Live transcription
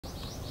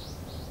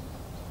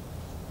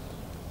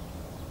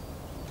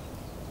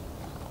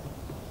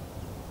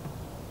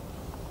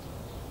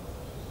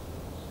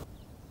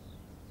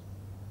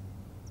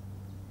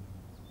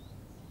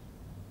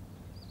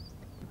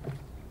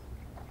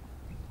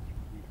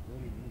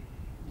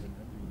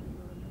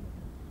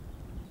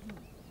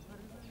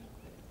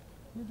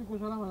Hey,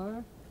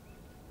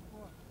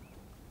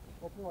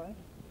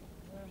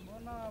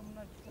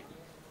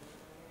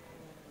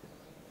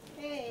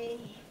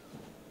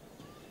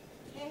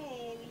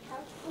 hey, we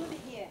have food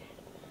here.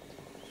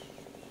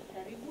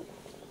 Karibu.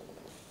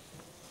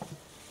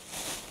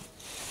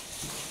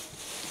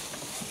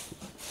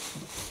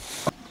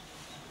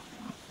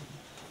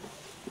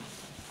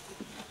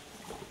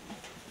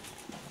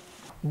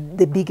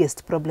 The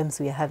biggest problems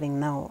we are having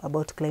now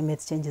about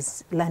climate change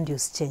is land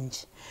use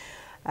change.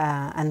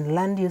 And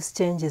land use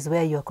change is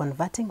where you are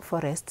converting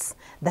forests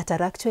that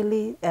are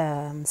actually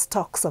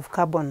stocks of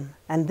carbon.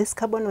 And this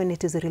carbon, when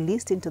it is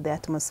released into the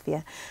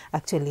atmosphere,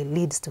 actually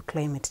leads to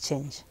climate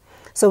change.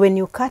 So when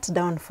you cut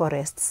down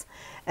forests,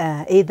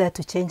 either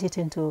to change it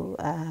into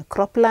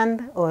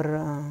cropland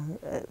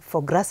or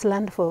for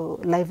grassland, for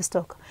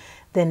livestock,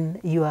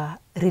 then you are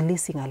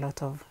releasing a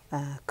lot of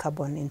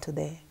carbon into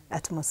the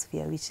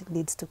atmosphere, which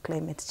leads to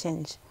climate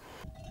change.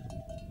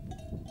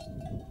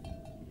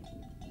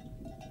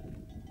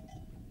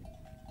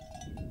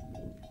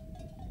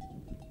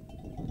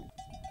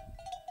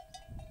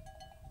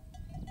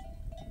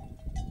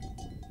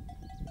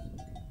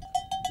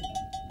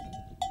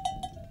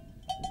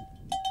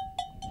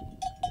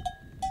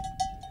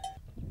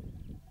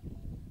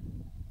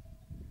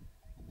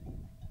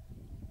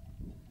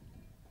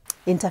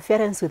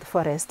 Interference with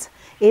forest,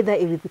 either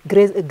with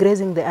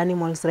grazing the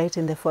animals right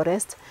in the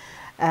forest,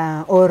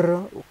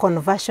 or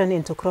conversion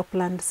into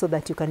cropland so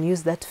that you can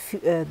use that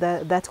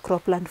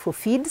cropland for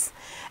feeds,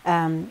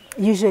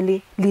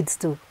 usually leads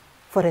to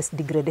forest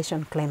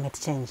degradation, climate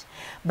change.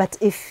 But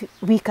if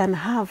we can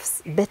have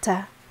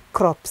better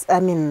crops,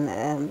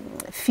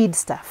 feed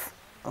stuff,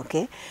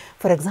 okay?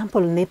 For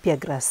example, Napier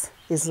grass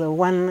is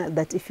one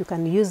that if you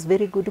can use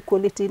very good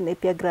quality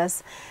Napier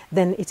grass,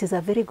 then it is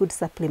a very good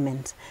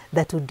supplement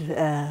that would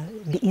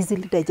be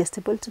easily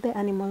digestible to the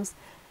animals,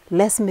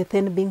 less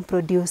methane being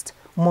produced,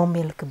 more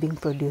milk being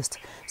produced.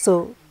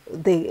 So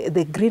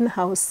the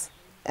greenhouse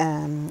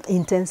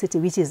intensity,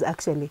 which is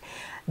actually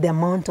the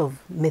amount of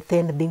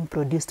methane being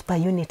produced per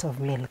unit of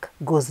milk,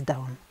 goes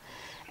down.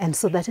 And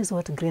so that is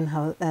what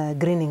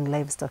greening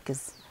livestock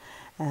is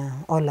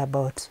all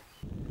about.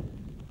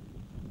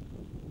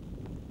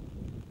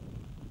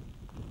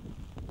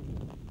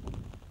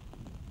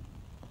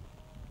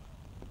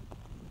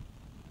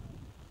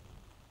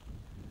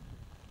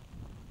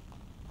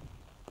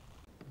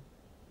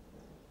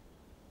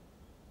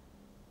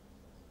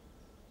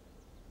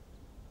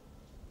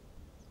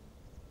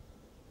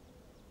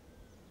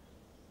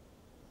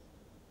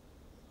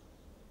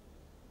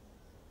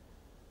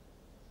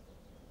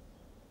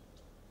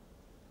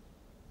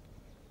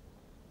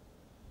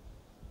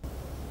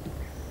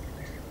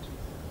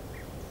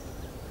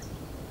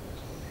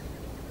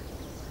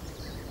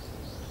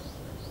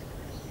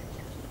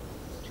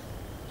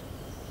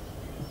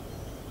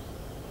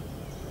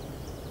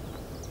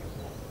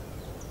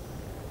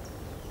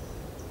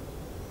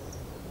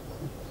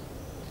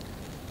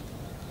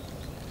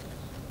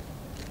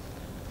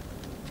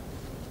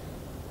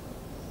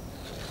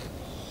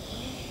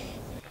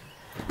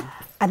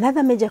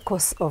 Another major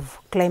cause of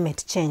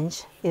climate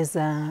change is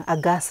a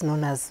gas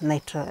known as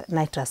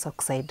nitrous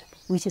oxide,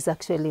 which is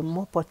actually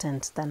more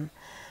potent than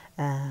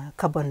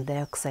carbon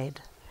dioxide.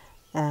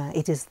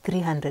 It is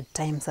 300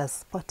 times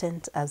as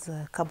potent as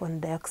carbon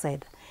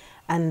dioxide.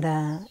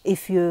 And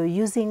if you're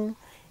using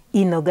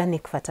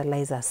inorganic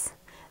fertilizers,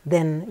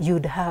 then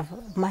you'd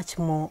have much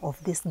more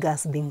of this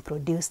gas being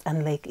produced.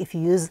 Unlike if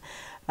you use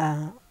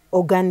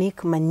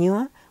organic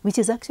manure, which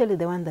is actually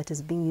the one that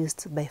is being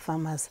used by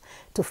farmers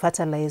to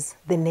fertilize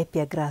the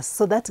Napier grass.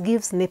 So that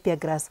gives Napier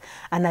grass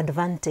an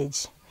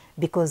advantage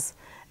because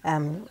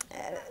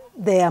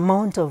the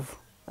amount of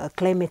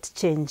climate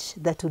change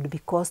that would be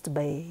caused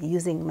by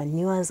using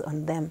manures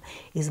on them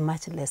is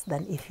much less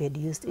than if you had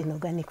used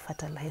inorganic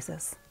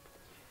fertilizers.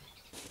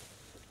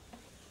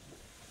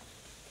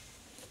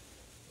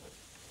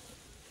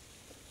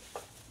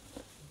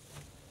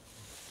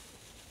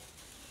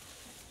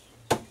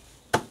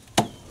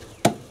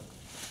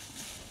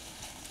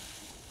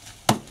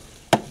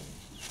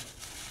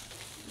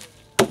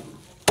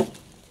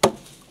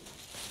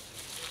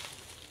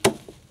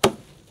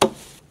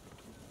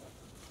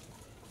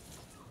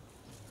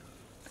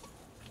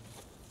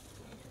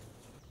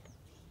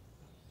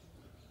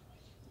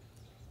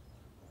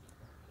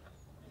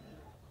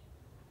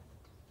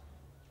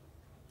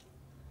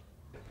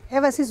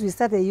 Ever since we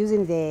started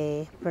using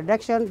the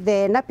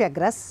Napier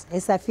grass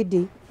as a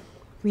feeding,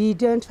 we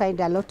don't find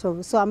a lot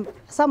of,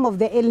 some of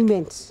the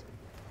elements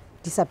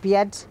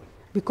disappeared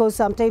because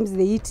sometimes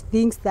they eat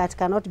things that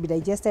cannot be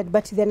digested,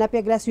 but the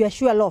Napier grass, you are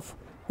sure of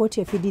what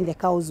you're feeding the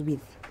cows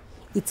with.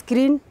 It's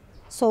green,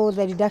 so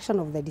the reduction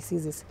of the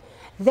diseases.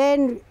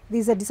 Then there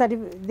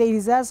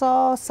is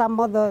also some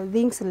other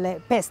things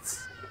like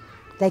pests,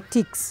 like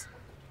ticks.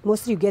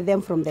 Mostly you get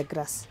them from the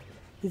grass.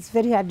 It's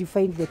very hard to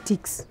find the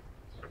ticks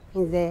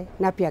in the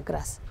Napier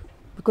grass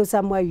because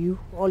somewhere you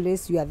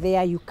are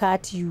there, you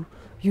cut, you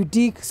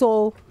dig,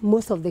 so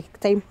most of the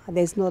time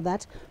there's no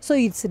that. So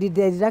it's the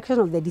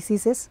reduction of the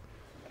diseases.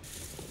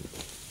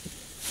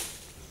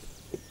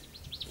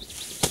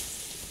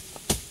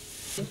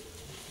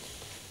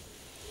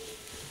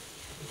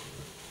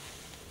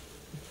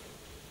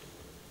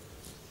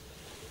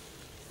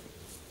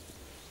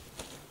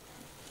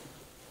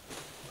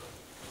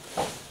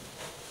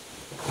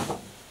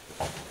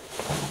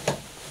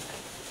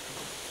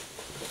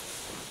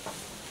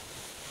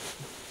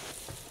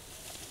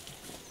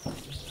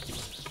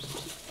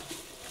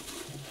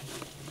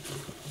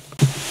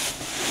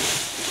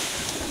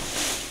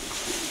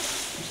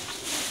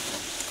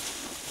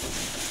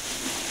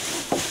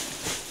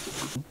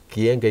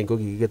 kiengeny ko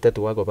kikikete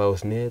tuga koba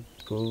osnet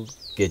ko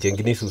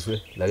kechengchini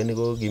suswek, lakini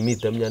ko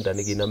kimite miondo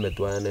nekinome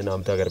tuga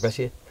nenomtoi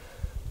kerbeshet.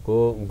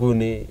 Ko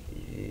nguni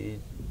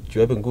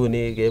chueb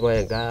nguni keboe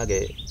en gaa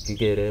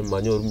kikere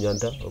manyoru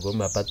miondo ako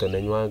mapato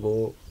nenywan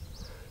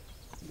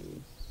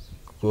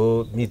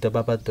ko mite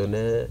mapato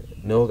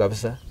neo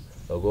kabisa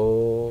ako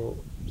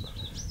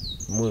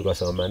much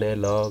kosomanen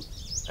lagok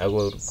ako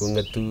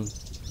kong'etu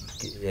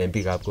en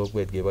biikab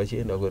kokwet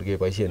keboisien ako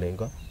keboisien en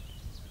ko.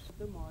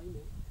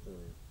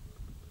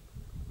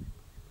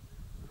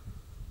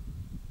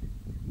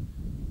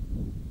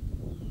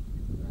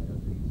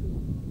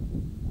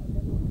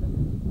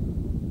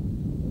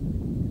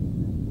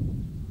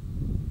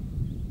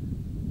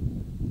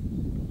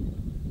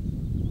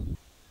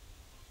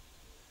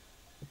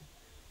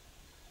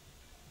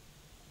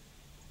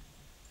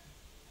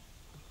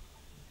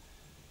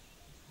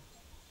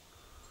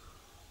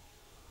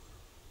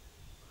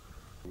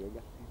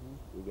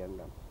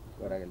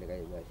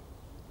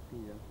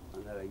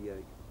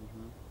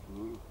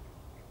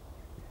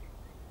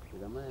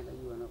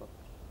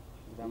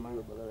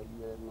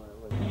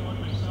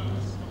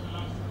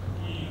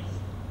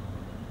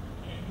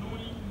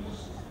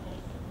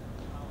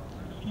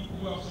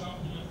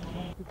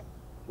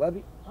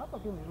 Wapi?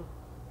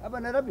 Hapa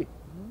Nairobi.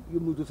 Hiyo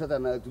mtu sasa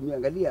anatumia,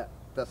 angalia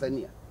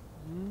Tanzania.